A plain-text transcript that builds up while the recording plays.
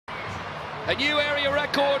A new area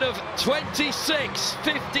record of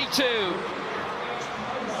 26.52.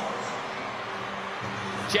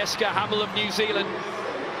 Jessica HAMILL of New Zealand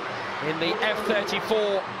in the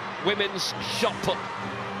F34 women's shot put.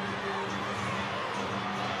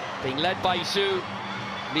 Being led by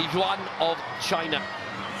Lijuan of China.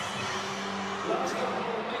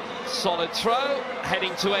 Solid throw,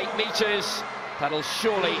 heading to 8 meters. That'll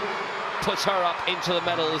surely put her up into the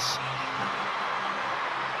medals.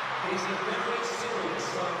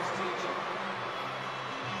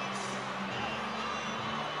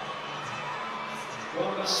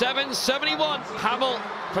 7.71. HAMILL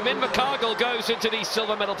from Invercargill goes into the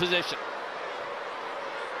silver medal position.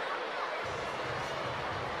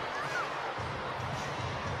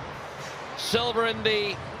 Silver in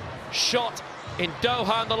the shot in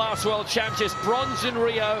Doha in the last World Championships, bronze in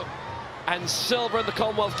Rio, and silver in the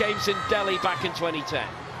Commonwealth Games in Delhi back in 2010.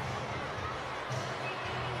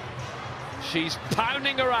 She's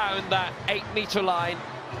pounding around that 8-meter line.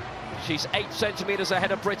 She's 8 centimeters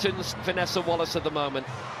ahead of Britain's Vanessa WALLACE at the moment.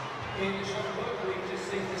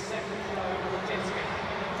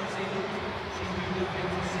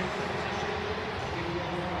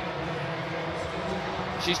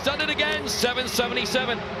 She's done it again,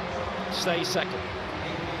 7.77. Stays second.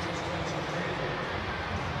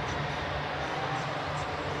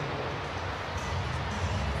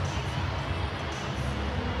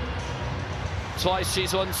 Twice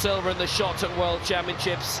she's won silver in the shot at World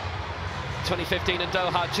Championships. 2015 in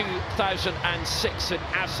Doha, 2006 in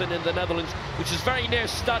Assen in the Netherlands, which is very near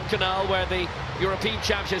Stade Canal, where the European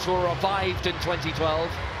Championships were revived in 2012.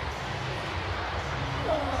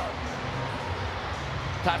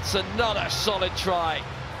 That's another solid try.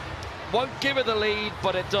 Won't give her the lead,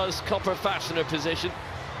 but it does copper fasten her position.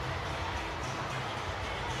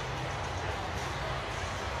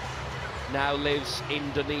 Now lives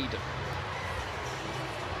in Dunedin.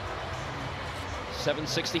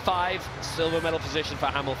 7.65, silver medal position for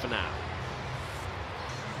HAMILL for now.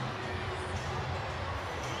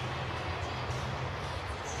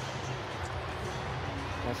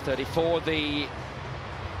 F34, the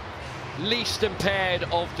least impaired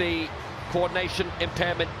of the coordination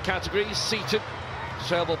impairment categories, seated.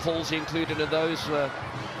 Cerebral palsy included in those,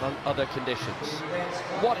 among other conditions.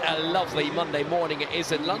 What a lovely Monday morning it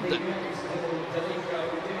is in London.